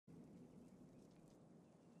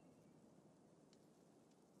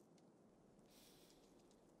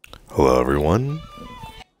Hello everyone,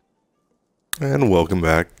 and welcome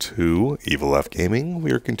back to Evil F Gaming.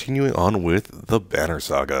 We are continuing on with the Banner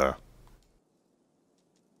Saga.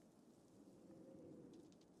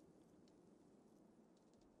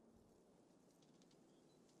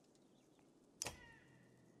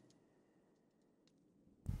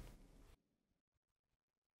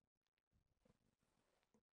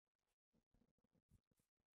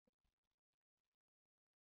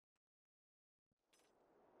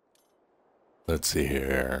 Let's see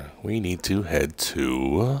here. We need to head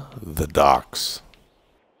to the docks.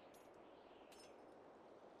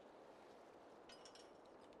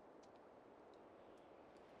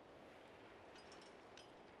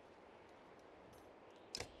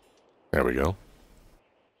 There we go.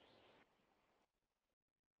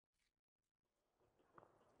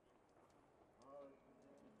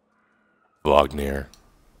 Wagner.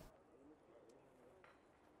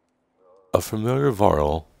 A familiar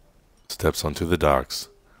Varl steps onto the docks.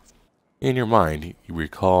 In your mind, you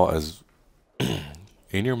recall a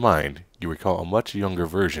much younger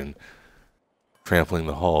version trampling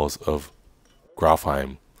the halls of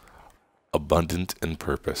Grafheim, abundant in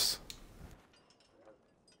purpose.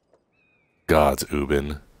 Gods,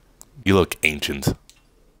 Ubin, you look ancient.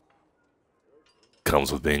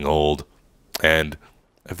 Comes with being old. And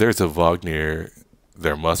if there's a Wagner,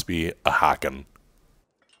 there must be a Haken.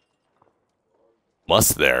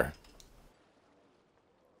 Must there?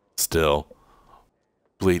 Still,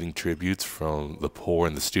 bleeding tributes from the poor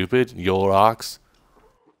and the stupid, Yolrox.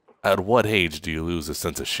 At what age do you lose a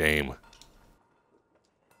sense of shame?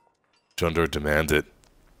 Jundor demands it.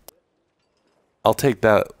 I'll take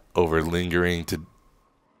that over lingering to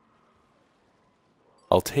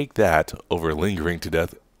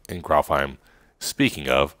death in Grafheim. Speaking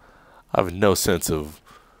of, I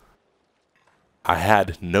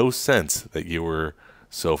had no sense that you were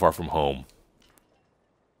so far from home.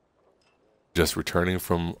 Just returning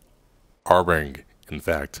from Arbring, in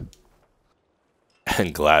fact.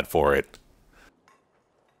 And glad for it.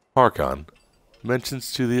 Harkon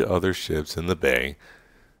mentions to the other ships in the bay,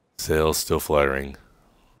 sails still fluttering.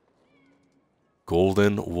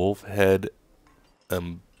 Golden wolf head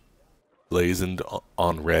emblazoned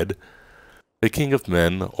on red, the king of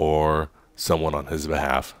men or someone on his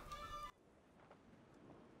behalf.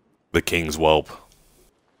 The king's whelp.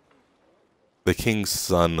 The king's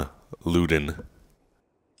son, Ludin.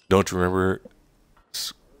 Don't you remember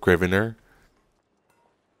Scrivener?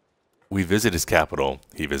 We visit his capital.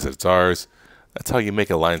 He visits ours. That's how you make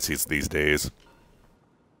alliances these days.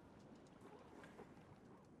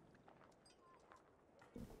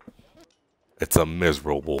 It's a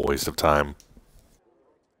miserable waste of time.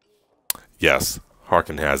 Yes,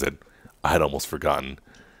 Harkin has it. I had almost forgotten.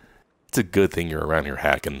 It's a good thing you're around here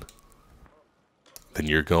hacking. Then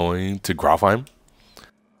you're going to Grafheim?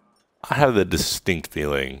 I have the distinct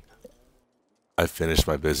feeling I finished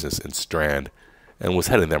my business in Strand and was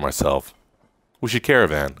heading there myself. We should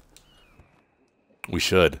caravan. We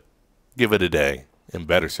should. Give it a day. In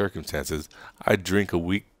better circumstances, I'd drink a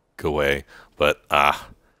week away, but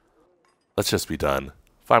let's just be done.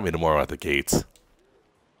 Find me tomorrow at the gates.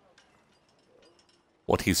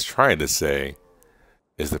 What he's trying to say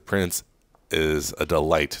is the prince is a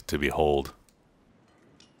delight to behold.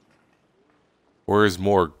 Where's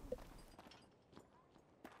more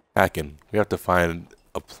Hacken? We have to find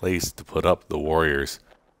a place to put up the warriors.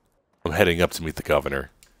 I'm heading up to meet the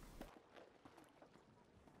governor.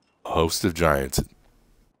 A host of giants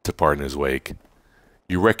depart in his wake.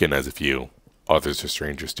 You recognize a few, others are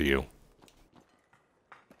strangers to you.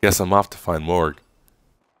 Guess I'm off to find Morg.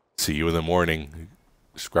 See you in the morning,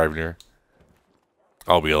 Scrivener.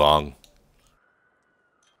 I'll be along.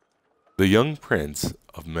 The young prince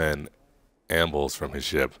of men ambles from his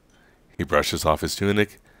ship. He brushes off his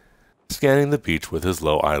tunic, scanning the beach with his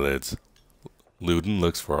low eyelids. Ludin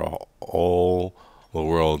looks for all the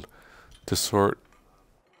world to sort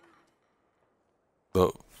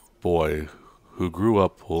the boy who grew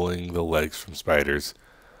up pulling the legs from spiders.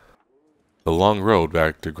 The long road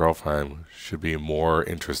back to Grafheim should be more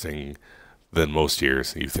interesting than most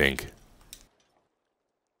years, you think.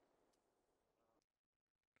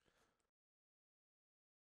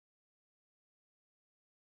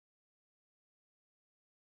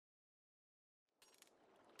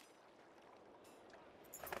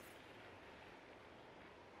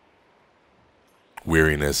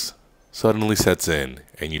 Weariness suddenly sets in,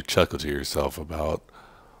 and you chuckle to yourself about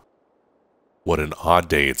what an odd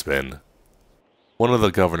day it's been. One of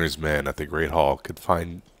the governor's men at the Great Hall could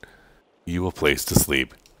find you a place to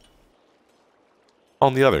sleep.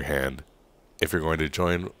 On the other hand, if you're going to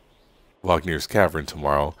join Wagner's Cavern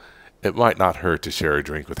tomorrow, It might not hurt to share a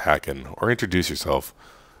drink with Hacken or introduce yourself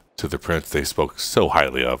to the prince they spoke so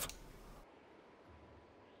highly of.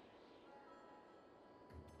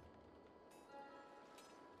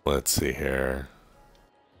 Let's see here.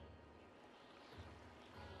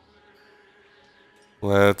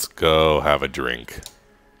 Let's go have a drink.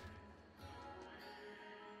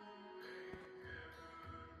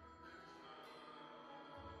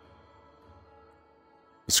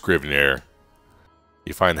 Scrivener.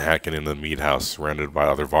 You find Hacken in the meat house surrounded by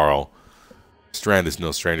other Varl. Strand is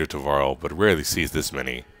no stranger to Varl, but rarely sees this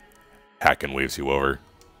many. Hacken waves you over.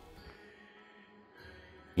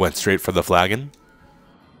 Went straight for the flagon?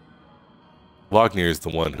 Wagner is the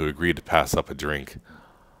one who agreed to pass up a drink.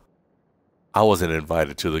 I wasn't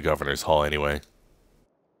invited to the governor's hall anyway.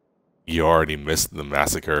 You already missed the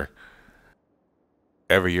massacre.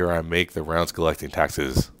 Every year I make the rounds collecting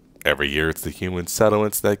taxes. Every year it's the human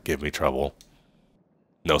settlements that give me trouble.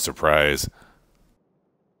 No surprise.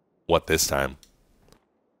 What this time?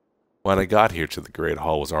 When I got here to the Great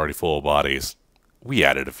Hall was already full of bodies. We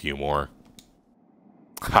added a few more.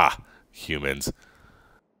 Ha! Humans.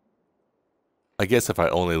 I guess if I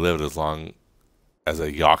only lived as long as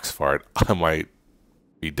a Yox fart, I might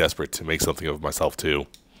be desperate to make something of myself too.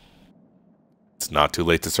 It's not too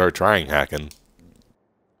late to start trying, Hacken.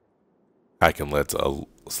 Hacken lets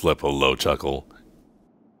slip a low chuckle.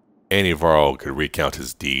 Any Varl could recount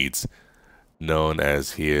his deeds, known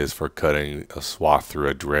as he is for cutting a swath through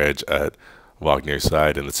a dredge at Wagner's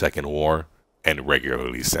side in the Second War, and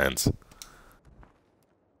regularly since.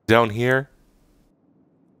 Down here,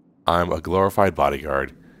 I'm a glorified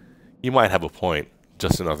bodyguard. You might have a point,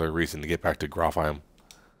 just another reason to get back to Grofheim.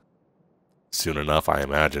 Soon enough, I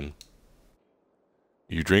imagine.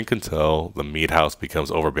 You drink until the meat house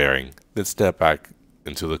becomes overbearing, then step back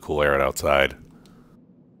into the cool air outside.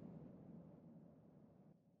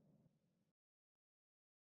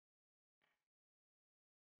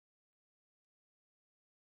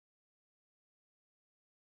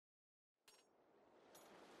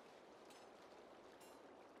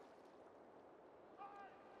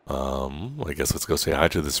 I guess let's go say hi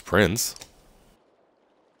to this prince.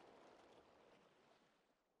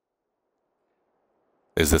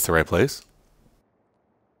 Is this the right place?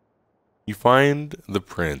 You find the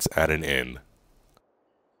prince at an inn.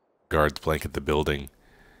 Guards blanket the building,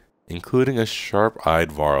 including a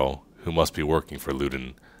sharp-eyed Varl who must be working for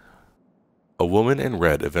Luden. A woman in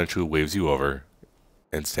red eventually waves you over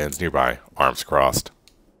and stands nearby, arms crossed.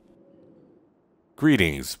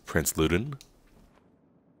 Greetings, Prince Luden.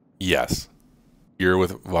 Yes. You're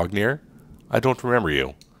with Wagner? I don't remember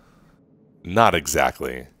you. Not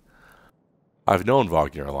exactly. I've known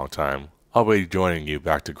Wagner a long time. I'll be joining you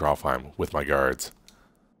back to Grofheim with my guards.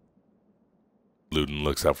 Luden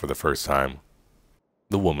looks up for the first time.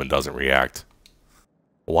 The woman doesn't react.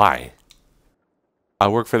 Why? I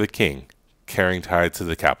work for the king, carrying tides to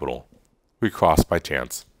the capital. We crossed by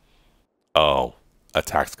chance. Oh, a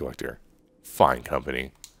tax collector. Fine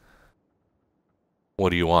company.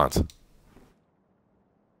 What do you want?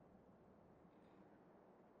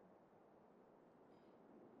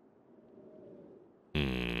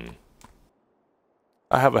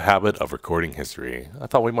 I have a habit of recording history. I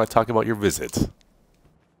thought we might talk about your visit.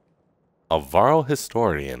 A Varl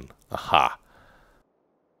historian. Aha.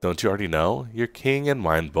 Don't you already know? Your king and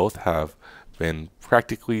mine both have been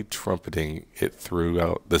practically trumpeting it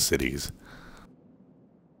throughout the cities.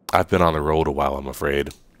 I've been on the road a while, I'm afraid.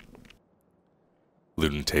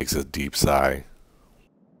 Luden takes a deep sigh.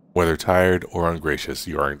 Whether tired or ungracious,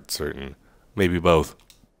 you aren't certain. Maybe both.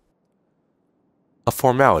 A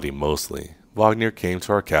formality, mostly. Wagner came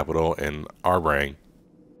to our capital in Arbrang,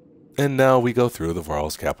 and now we go through the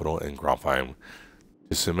Varl's capital in Grofheim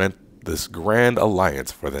to cement this grand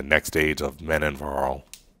alliance for the next age of men and Varl.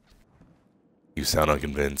 You sound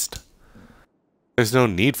unconvinced. There's no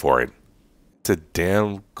need for it. It's a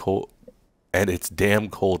damn cold, and it's damn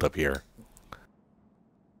cold up here.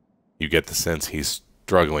 You get the sense he's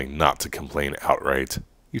struggling not to complain outright.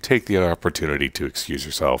 You take the opportunity to excuse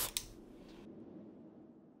yourself.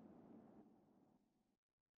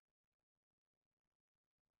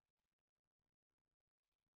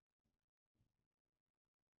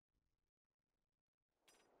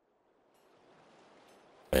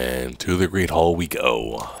 And to the Great Hall we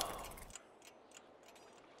go.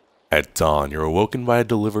 At dawn, you're awoken by a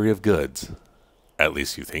delivery of goods. At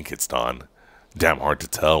least you think it's dawn. Damn hard to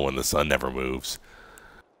tell when the sun never moves.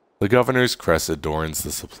 The governor's crest adorns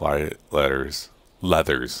the supply leathers.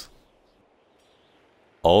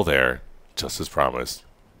 All there, just as promised.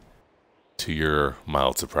 To your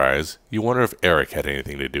mild surprise, you wonder if Eric had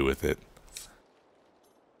anything to do with it.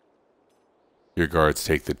 Your guards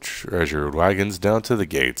take the treasure wagons down to the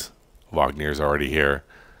gates. Wagner's already here.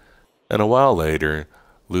 And a while later,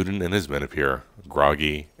 Ludin and his men appear,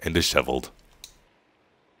 groggy and disheveled.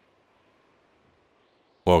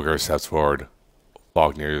 Wolgar steps forward.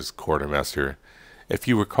 Wagner's quartermaster, if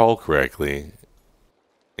you recall correctly,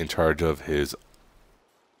 in charge of his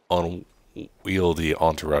unwieldy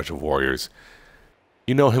entourage of warriors.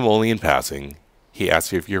 You know him only in passing. He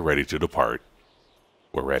asks you if you're ready to depart.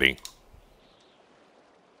 We're ready.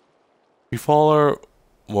 We follow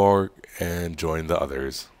Morg and join the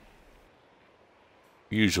others.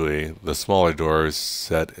 Usually, the smaller doors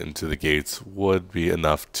set into the gates would be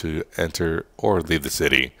enough to enter or leave the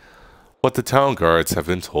city, but the town guards have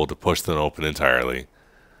been told to push them open entirely.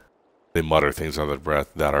 They mutter things under their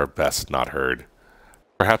breath that are best not heard.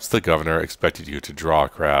 Perhaps the governor expected you to draw a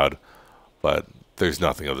crowd, but there's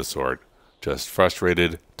nothing of the sort. Just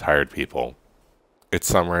frustrated, tired people. It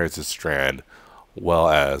summarizes Strand well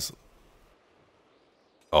as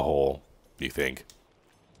a whole, you think.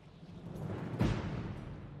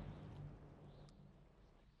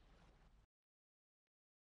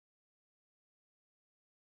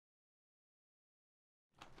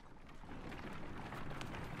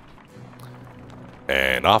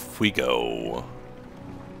 And off we go.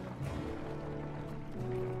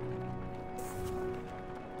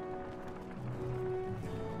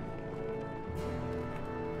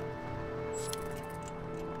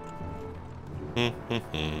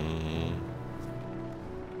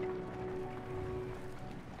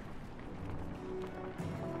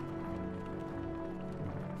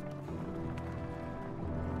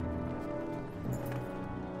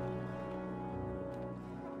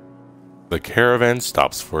 The caravan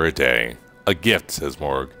stops for a day. A gift, says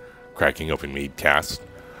Morg, cracking open mead casks,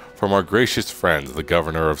 from our gracious friend, the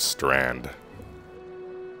governor of Strand.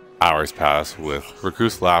 Hours pass with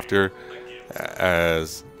recluse laughter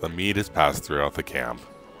as the mead is passed throughout the camp.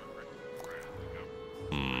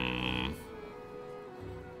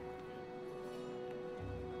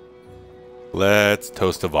 Let's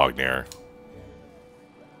toast to Wagner.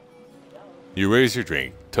 You raise your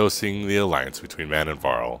drink, toasting the alliance between Man and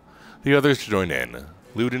Varl. The others join in.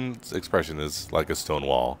 Ludin's expression is like a stone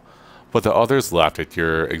wall, but the others laughed at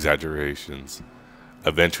your exaggerations.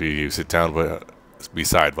 Eventually, you sit down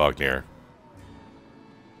beside Wagner.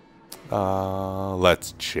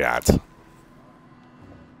 Let's chat.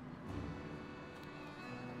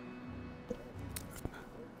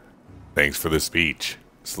 Thanks for the speech,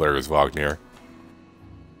 slurs Wagner.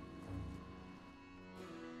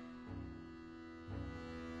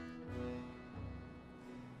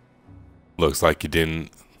 Looks like you didn't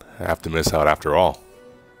have to miss out after all.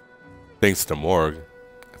 Thanks to Morg,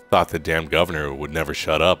 I thought the damn governor would never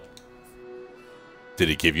shut up. Did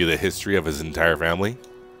he give you the history of his entire family?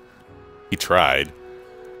 He tried.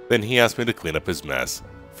 Then he asked me to clean up his mess.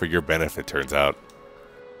 For your benefit, turns out.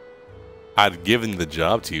 I'd given the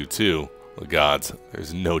job to you, too. Oh, gods,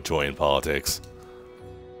 there's no joy in politics.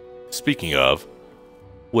 Speaking of,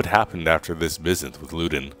 what happened after this business with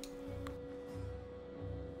Ludin?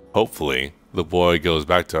 Hopefully, the boy goes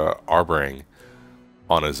back to arboring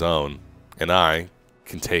on his own, and I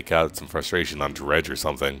can take out some frustration on Dredge or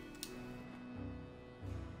something.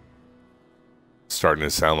 Starting to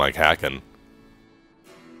sound like hacking.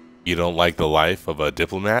 You don't like the life of a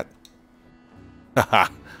diplomat?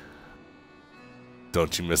 Haha.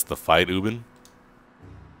 Don't you miss the fight, Ubin?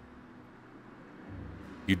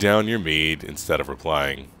 You down your mead instead of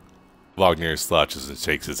replying. Wagner slouches and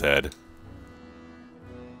shakes his head.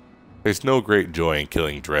 There's no great joy in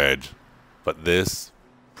killing Dredge, but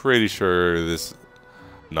pretty sure this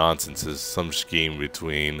nonsense is some scheme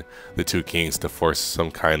between the two kings to force some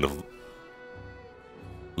kind of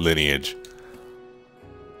lineage.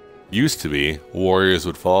 Used to be, warriors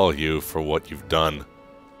would follow you for what you've done.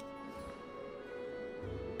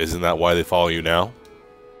 Isn't that why they follow you now?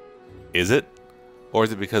 Is it? Or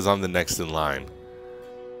is it because I'm the next in line?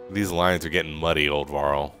 These lines are getting muddy, old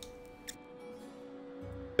Varl.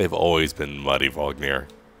 They've always been muddy, Wagner.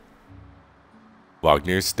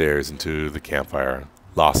 Wagner stares into the campfire,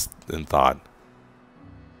 lost in thought.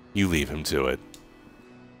 You leave him to it.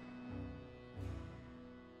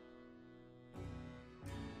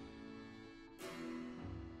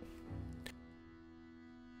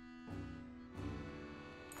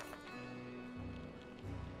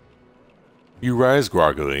 You rise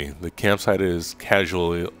groggily. The campsite is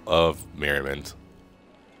casually of merriment.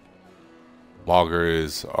 Wagner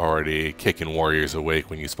is already kicking warriors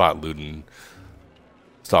awake when you spot Ludin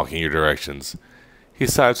stalking your directions. He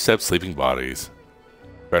sidesteps sleeping bodies.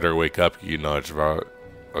 Better wake up, you nudge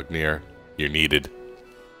Wagner. You're needed.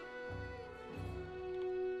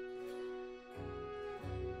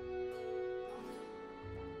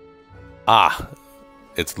 Ah,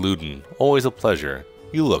 it's Luden. Always a pleasure.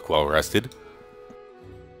 You look well rested.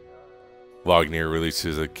 Wagner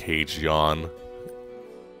releases a caged yawn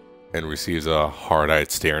and receives a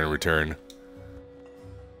hard-eyed stare in return.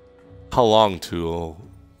 How long to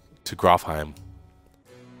Grofheim?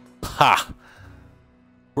 Ha!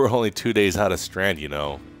 We're only 2 days out of Strand, you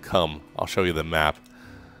know. Come, I'll show you the map.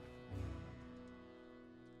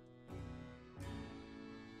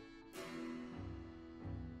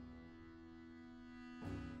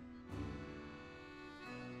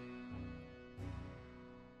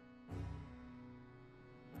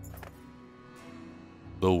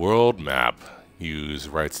 The world map. Use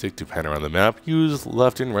right stick to pan around the map. Use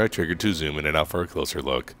left and right trigger to zoom in and out for a closer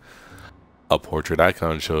look. A portrait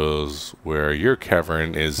icon shows where your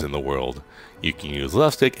cavern is in the world. You can use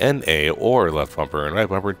left stick and A or left bumper and right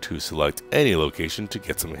bumper to select any location to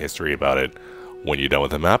get some history about it. When you're done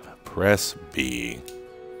with the map, press B.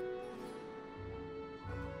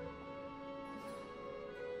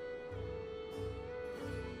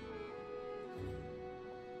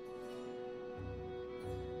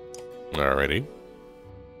 Alrighty.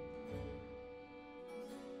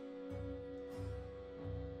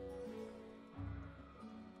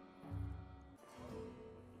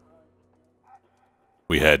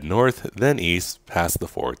 We head north, then east, past the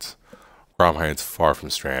forts. Bromheim's far from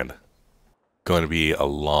Strand. Going to be a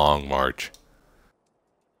long march.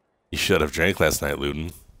 You should have drank last night,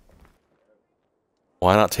 Luden.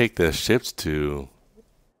 Why not take the ships to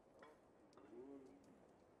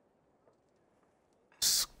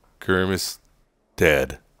Skirmish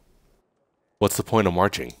Dead? What's the point of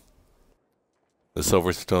marching? The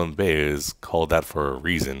Silverstone Bay is called that for a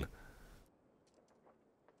reason.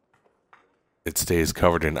 It stays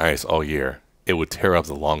covered in ice all year. It would tear up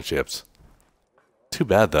the longships. Too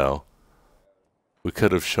bad, though. We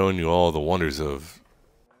could have shown you all the wonders of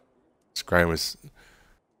Skirmish.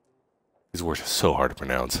 These words are so hard to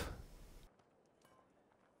pronounce.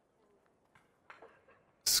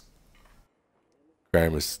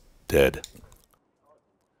 Skirmish Dead.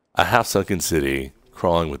 A half-sunken city,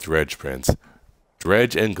 crawling with dredge prints.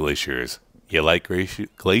 Dredge and glaciers. You like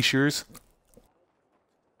glaciers?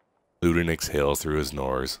 Luden exhales through his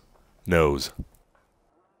nose.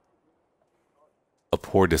 A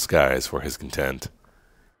poor disguise for his content.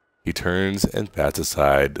 He turns and pats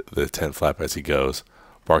aside the tent flap as he goes,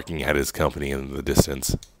 barking at his company in the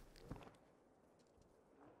distance.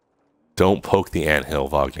 Don't poke the anthill,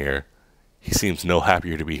 Wagner. He seems no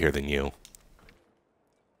happier to be here than you.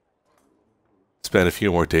 Spend a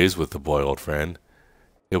few more days with the boy, old friend.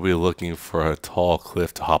 He'll be looking for a tall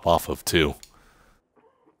cliff to hop off of, too.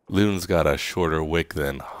 Luden's got a shorter wick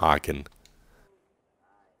than Haken.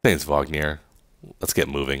 Thanks, Wagner. Let's get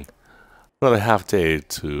moving. Another half day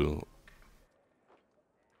to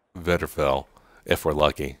Vetterfell, if we're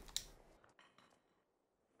lucky.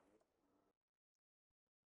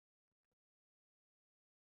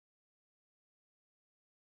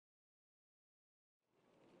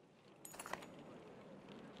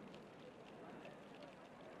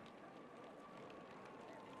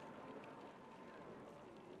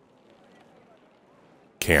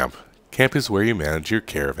 Camp. Camp is where you manage your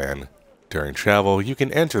caravan. During travel, you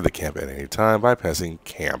can enter the camp at any time by pressing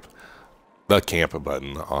the camp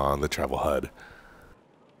button on the travel HUD.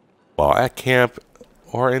 While at camp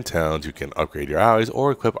or in towns, you can upgrade your allies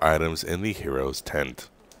or equip items in the hero's tent.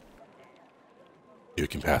 You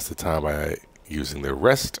can pass the time by using the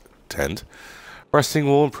rest tent. Resting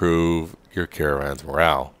will improve your caravan's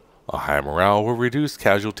morale. A high morale will reduce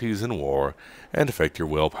casualties in war and affect your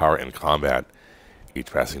willpower in combat. Each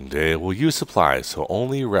passing day will use supplies, so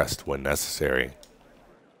only rest when necessary.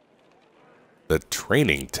 The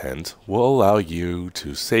training tent will allow you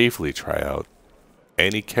to safely try out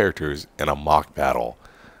any characters in a mock battle.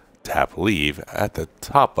 Tap leave at the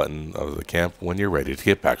top button of the camp when you're ready to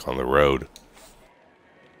get back on the road.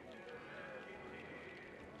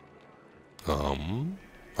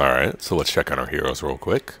 Alright, so let's check on our heroes real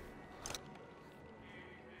quick.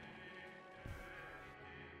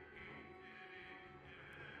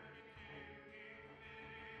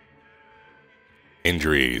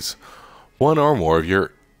 Injuries. One or more of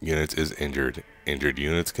your units is injured. Injured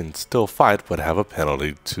units can still fight, but have a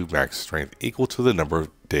penalty to max strength equal to the number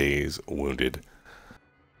of days wounded.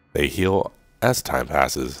 They heal as time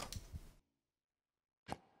passes.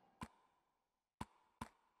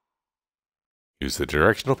 Use the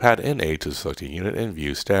directional pad and A to select a unit and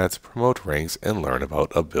view stats, promote ranks, and learn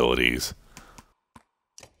about abilities.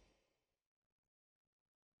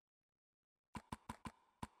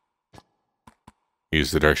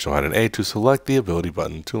 Use the directional pad and A to select the ability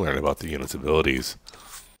button to learn about the unit's abilities.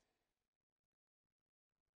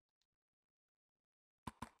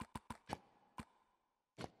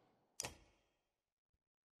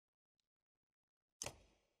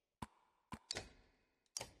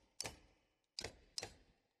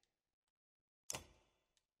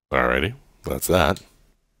 Alrighty, that's that.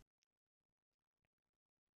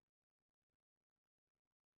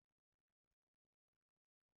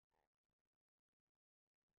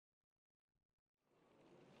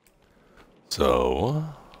 So,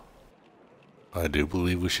 I do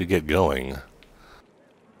believe we should get going.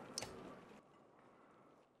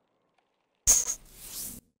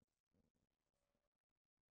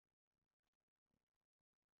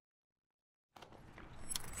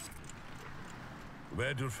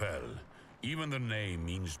 Weatherfell. Even the name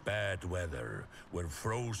means bad weather, where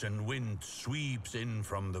frozen wind sweeps in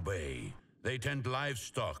from the bay. They tend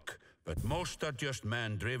livestock, but most are just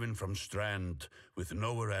men driven from Strand with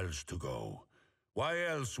nowhere else to go. Why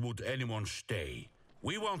else would anyone stay?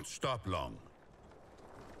 We won't stop long.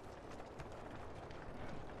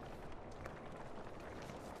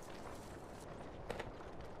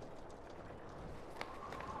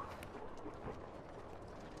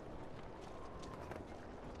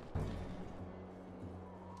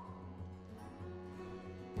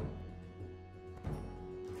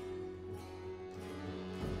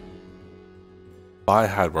 By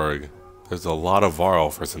Hadburg, there's a lot of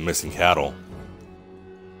Varl for some missing cattle.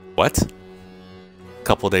 What? A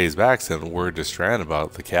couple days back sent word to Strand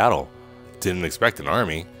about the cattle. Didn't expect an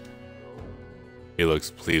army. He looks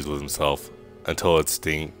pleased with himself until it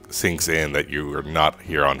sinks in that you are not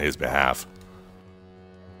here on his behalf.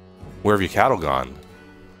 Where have your cattle gone?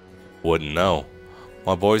 Wouldn't know.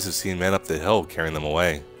 My boys have seen men up the hill carrying them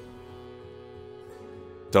away.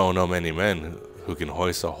 Don't know many men who can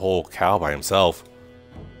hoist a whole cow by himself.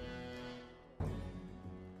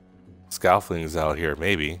 Scalflings out here,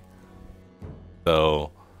 maybe.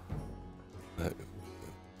 Though,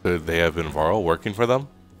 could they have been Varl working for them?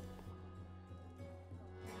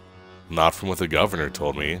 Not from what the governor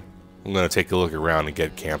told me. I'm gonna take a look around and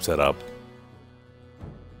get camp set up.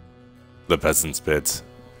 The peasant spits,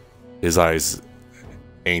 his eyes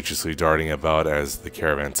anxiously darting about as the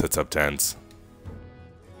caravan sets up tents.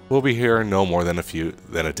 We'll be here no more than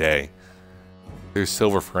a day. There's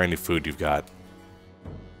silver for any food you've got.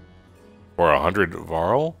 For 100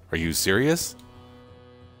 Varl? Are you serious?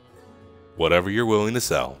 Whatever you're willing to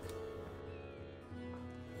sell.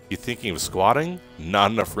 You thinking of squatting?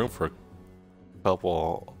 Not enough room for a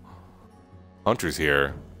couple hunters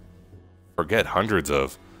here. Forget hundreds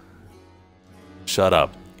of. Shut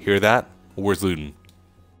up. Hear that? Where's Luton?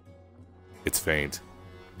 It's faint.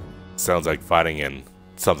 Sounds like fighting in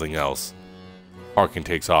something else. Harkin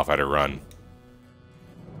takes off at a run.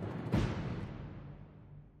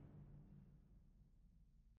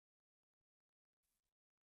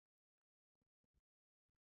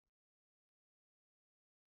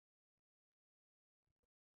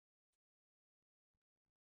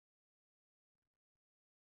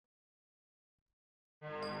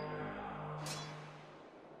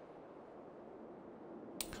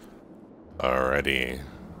 Alrighty.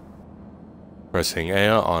 Pressing A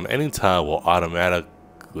on any tile will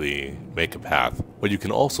automatically make a path, but you can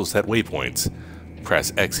also set waypoints.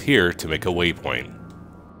 Press X here to make a waypoint.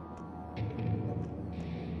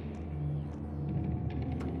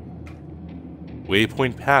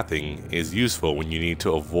 Waypoint pathing is useful when you need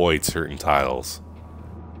to avoid certain tiles.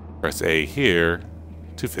 Press A here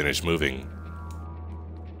to finish moving.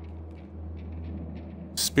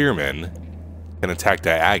 Spearmen can attack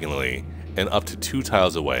diagonally and up to 2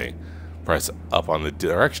 tiles away. Press up on the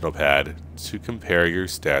directional pad to compare your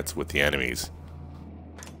stats with the enemies.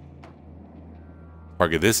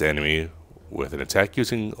 Target this enemy with an attack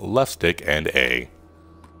using left stick and A.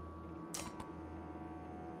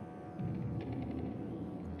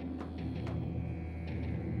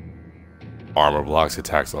 Armor blocks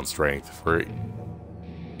attacks on strength. For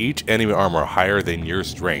each enemy armor higher than your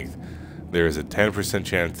strength, there is a 10%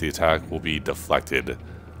 chance the attack will be deflected.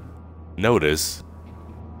 Notice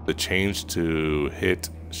the change to hit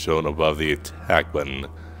shown above the attack button.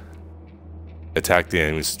 Attack the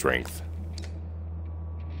enemy's strength.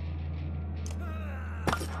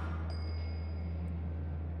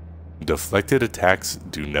 Deflected attacks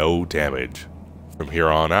do no damage. From here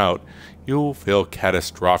on out, you'll fail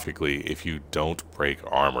catastrophically if you don't break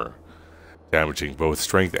armor. Damaging both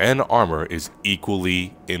strength and armor is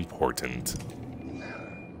equally important.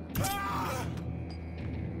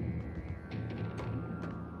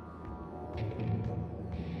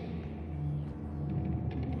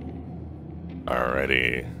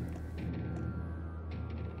 Alrighty.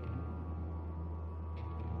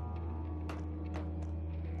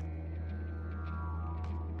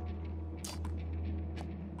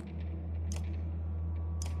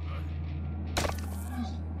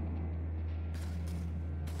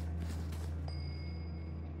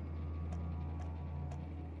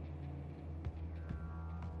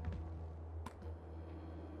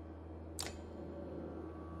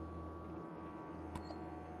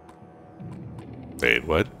 Wait,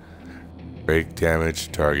 what? Break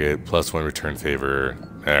damage target plus 1 return favor.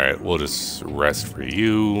 Alright, we'll just rest for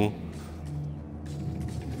you.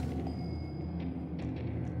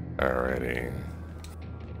 Alrighty.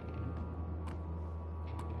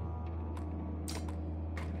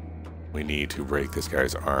 We need to break this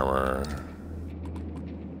guy's armor.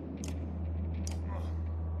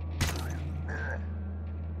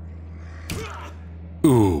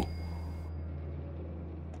 Ooh.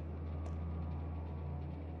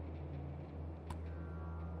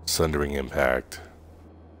 Sundering impact.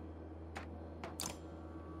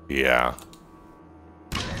 Yeah.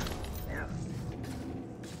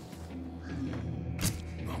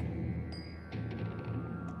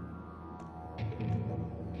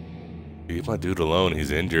 Leave my dude alone,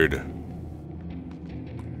 he's injured.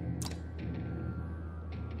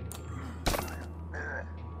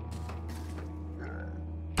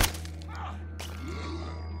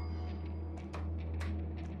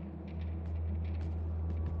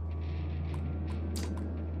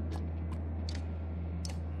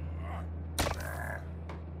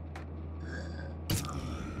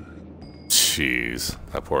 Jeez,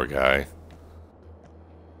 that poor guy.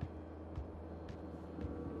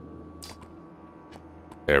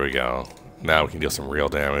 There we go. Now we can deal some real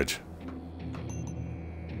damage.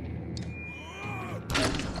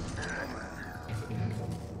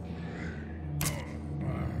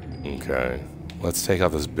 Okay, let's take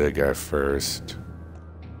out this big guy first.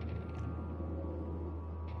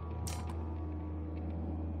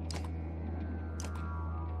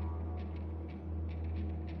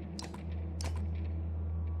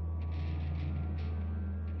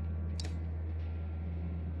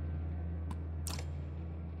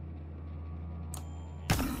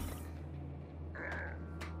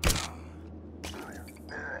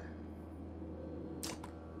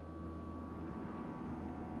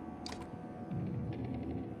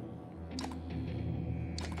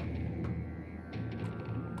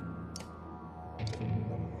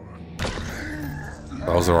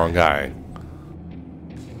 That was the wrong guy.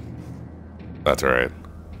 That's alright.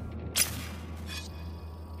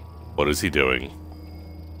 What is he doing?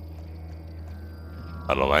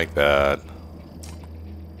 I don't like that.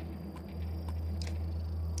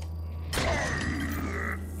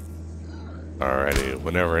 Alrighty,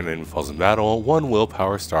 whenever an enemy falls in battle, 1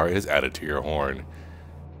 willpower star is added to your horn.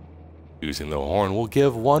 Using the horn will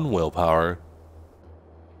give 1 willpower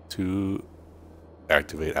to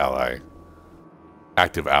activate ally.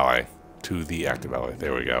 Active ally. To the active ally.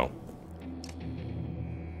 There we go.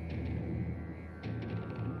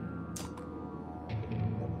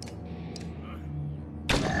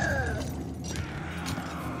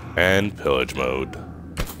 And pillage mode.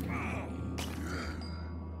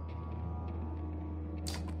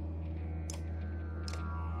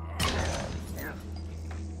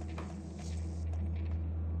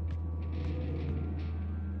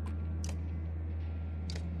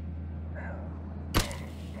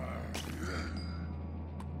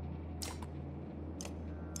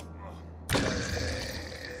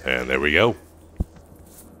 And there we go.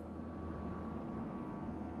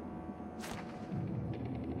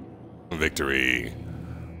 Victory.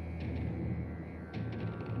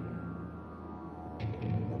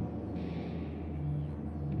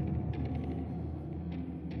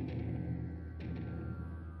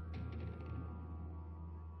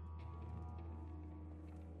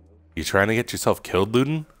 You trying to get yourself killed,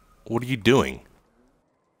 Luden? What are you doing?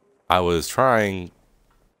 I was trying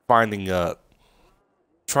to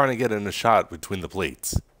get in a shot between the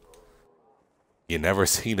plates. You never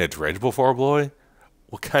seen a dredge before, boy?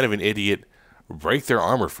 What kind of an idiot? Break their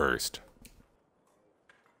armor first.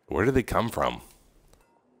 Where did they come from?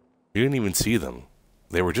 You didn't even see them.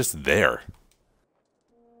 They were just there.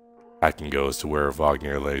 Hacken goes to where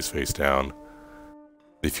Wagner lays face down.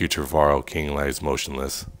 The future Varl king lies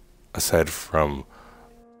motionless, aside from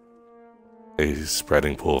a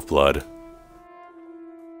spreading pool of blood.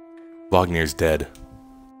 Wagner's dead.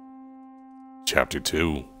 Chapter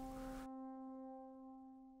 2.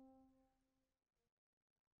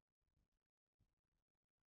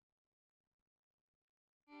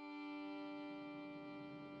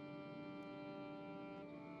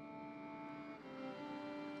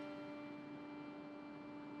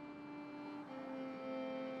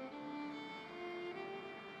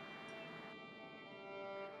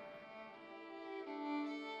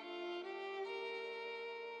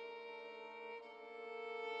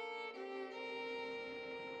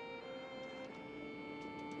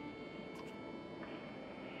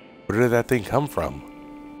 Where did that thing come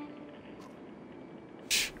from?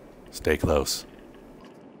 Shh. Stay close.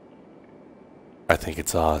 I think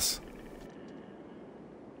it's us.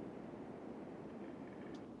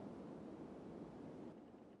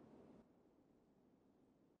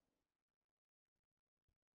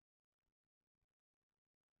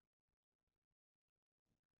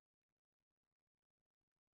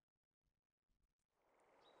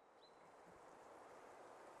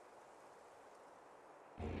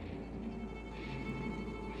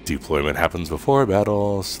 Deployment happens before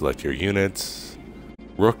battle. Select your units,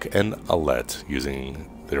 Rook and Alette, using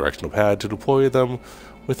the directional pad to deploy them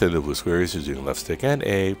within the blue squares using left stick and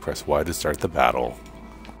A. Press Y to start the battle.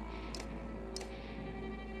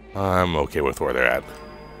 I'm okay with where they're at.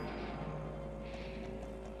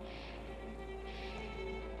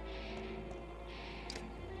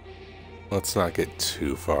 Let's not get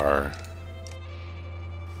too far.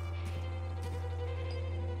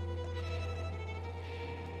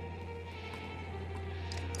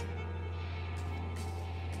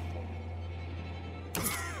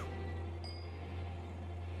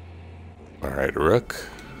 Alright, Rook.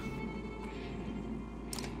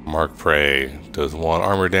 Mark Prey does 1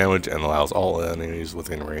 armor damage and allows all enemies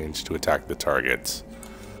within range to attack the targets.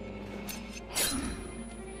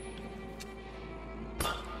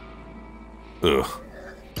 Ugh.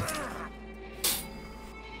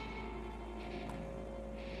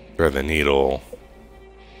 Thread the needle.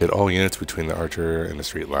 Hit all units between the archer and the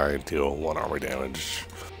straight line, deal 1 armor damage.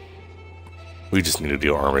 We just need to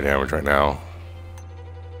deal armor damage right now.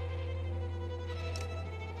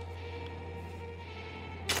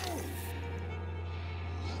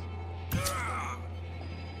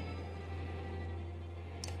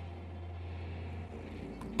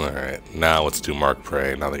 Alright, now let's do Mark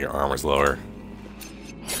Prey, now that your armor's lower.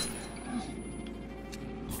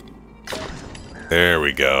 There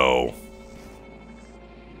we go.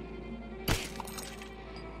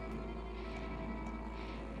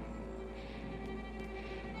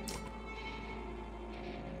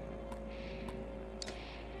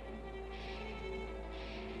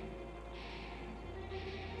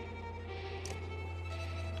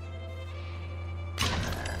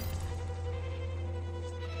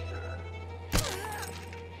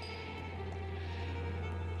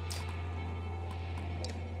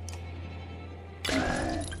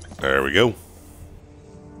 There we go.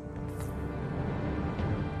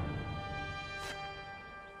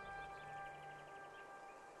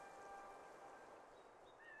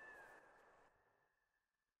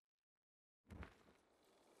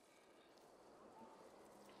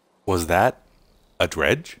 Was that a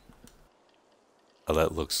dredge?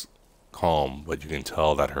 Alette looks calm, but you can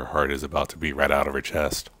tell that her heart is about to be right out of her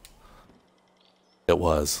chest. It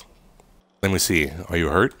was. Let me see. Are you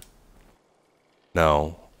hurt?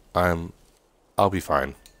 No. I'll be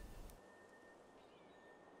fine.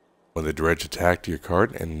 When the dredge attacked your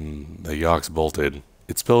cart and the yaks bolted,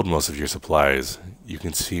 it spilled most of your supplies. You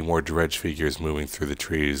can see more dredge figures moving through the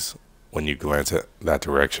trees when you glance at that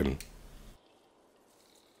direction.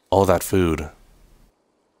 All that food.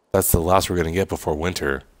 That's the last we're gonna get before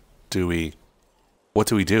winter. What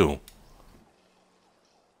do we do?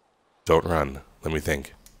 Don't run. Let me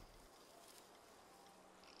think.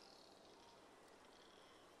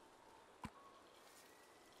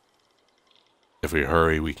 If we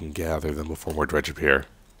hurry, we can gather them before more dredge appear.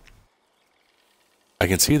 I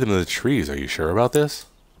can see them in the trees. Are you sure about this?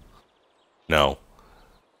 No.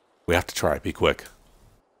 We have to try. Be quick.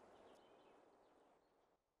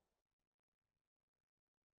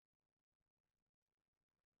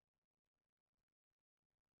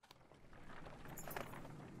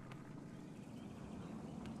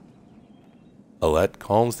 Alette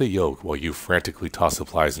calms the yoke while you frantically toss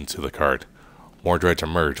supplies into the cart. More dredge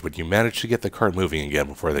emerge, but you manage to get the cart moving again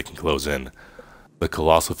before they can close in. The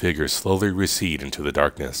colossal figures slowly recede into the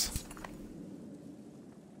darkness.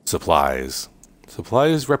 Supplies.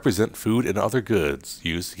 Supplies represent food and other goods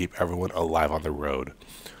used to keep everyone alive on the road.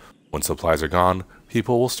 When supplies are gone,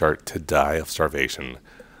 people will start to die of starvation.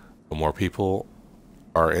 The more people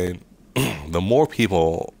are in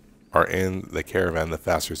the caravan, the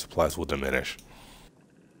faster supplies will diminish.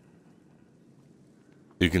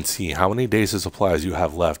 You can see how many days of supplies you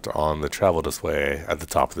have left on the travel display at the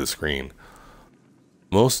top of the screen.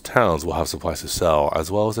 Most towns will have supplies to sell,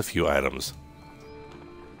 as well as a few items.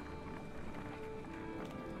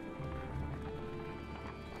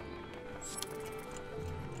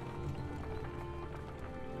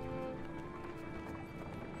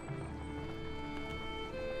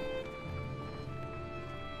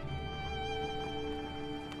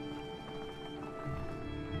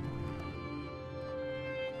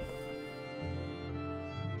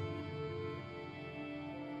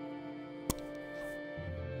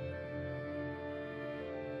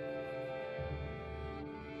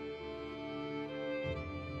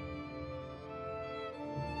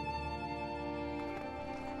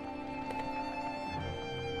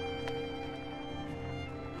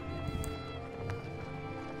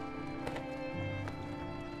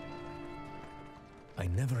 I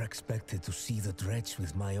never expected to see the dredge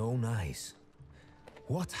with my own eyes.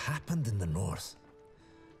 What happened in the north?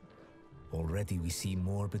 Already we see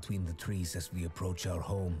more between the trees as we approach our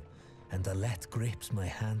home, and Alette grips my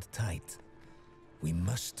hand tight. We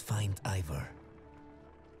must find Ivor.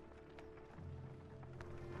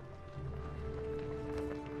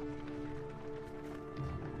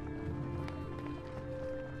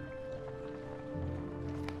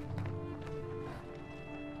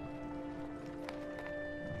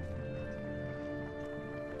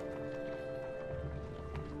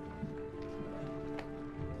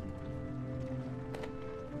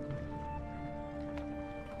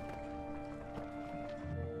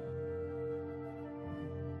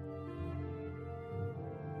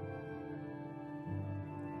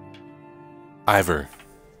 Ivor.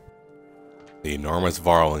 The enormous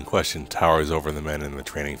Varl in question towers over the men in the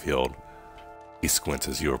training field. He squints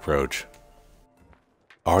as you approach.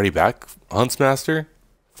 Already back, Huntsmaster?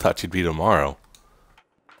 Thought you'd be tomorrow.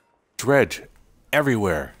 Dredge.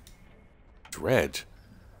 Everywhere. Dredge?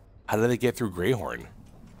 How did they get through Greyhorn?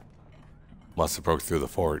 Must have broke through the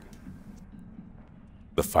fort.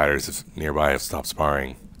 The fighters nearby have stopped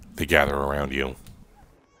sparring. They gather around you.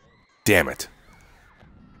 Damn it.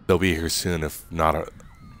 They'll be here soon if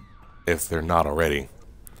they're not already.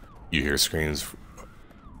 You hear screams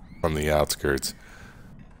from the outskirts.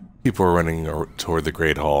 People are running toward the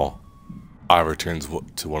Great Hall. Ivor turns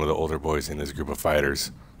to one of the older boys in his group of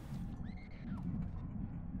fighters.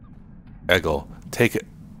 Eggle, take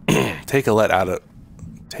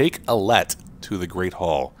Alette to the Great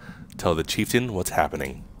Hall. Tell the chieftain what's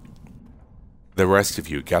happening. The rest of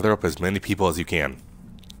you, gather up as many people as you can.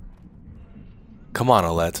 Come on,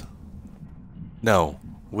 Alette. No,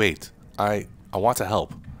 wait. I want to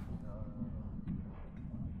help.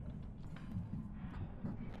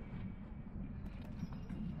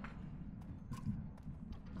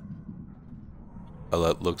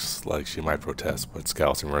 Alette looks like she might protest, but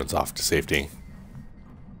scowls and runs off to safety.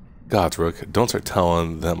 Gods, Rook, don't start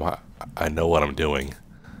telling them I know what I'm doing.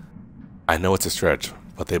 I know it's a stretch,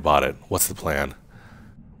 but they bought it. What's the plan?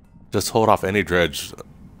 Just hold off any dredge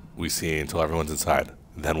we see until everyone's inside.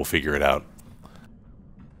 Then we'll figure it out.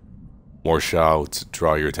 More shouts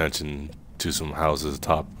draw your attention to some houses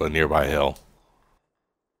atop a nearby hill.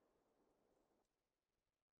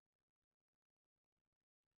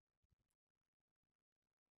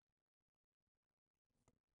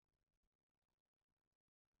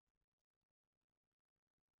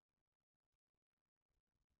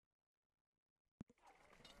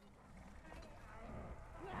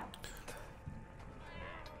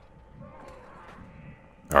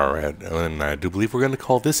 Alright, and I do believe we're going to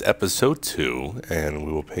call this episode 2, and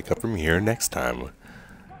we will pick up from here next time.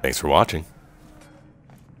 Thanks for watching.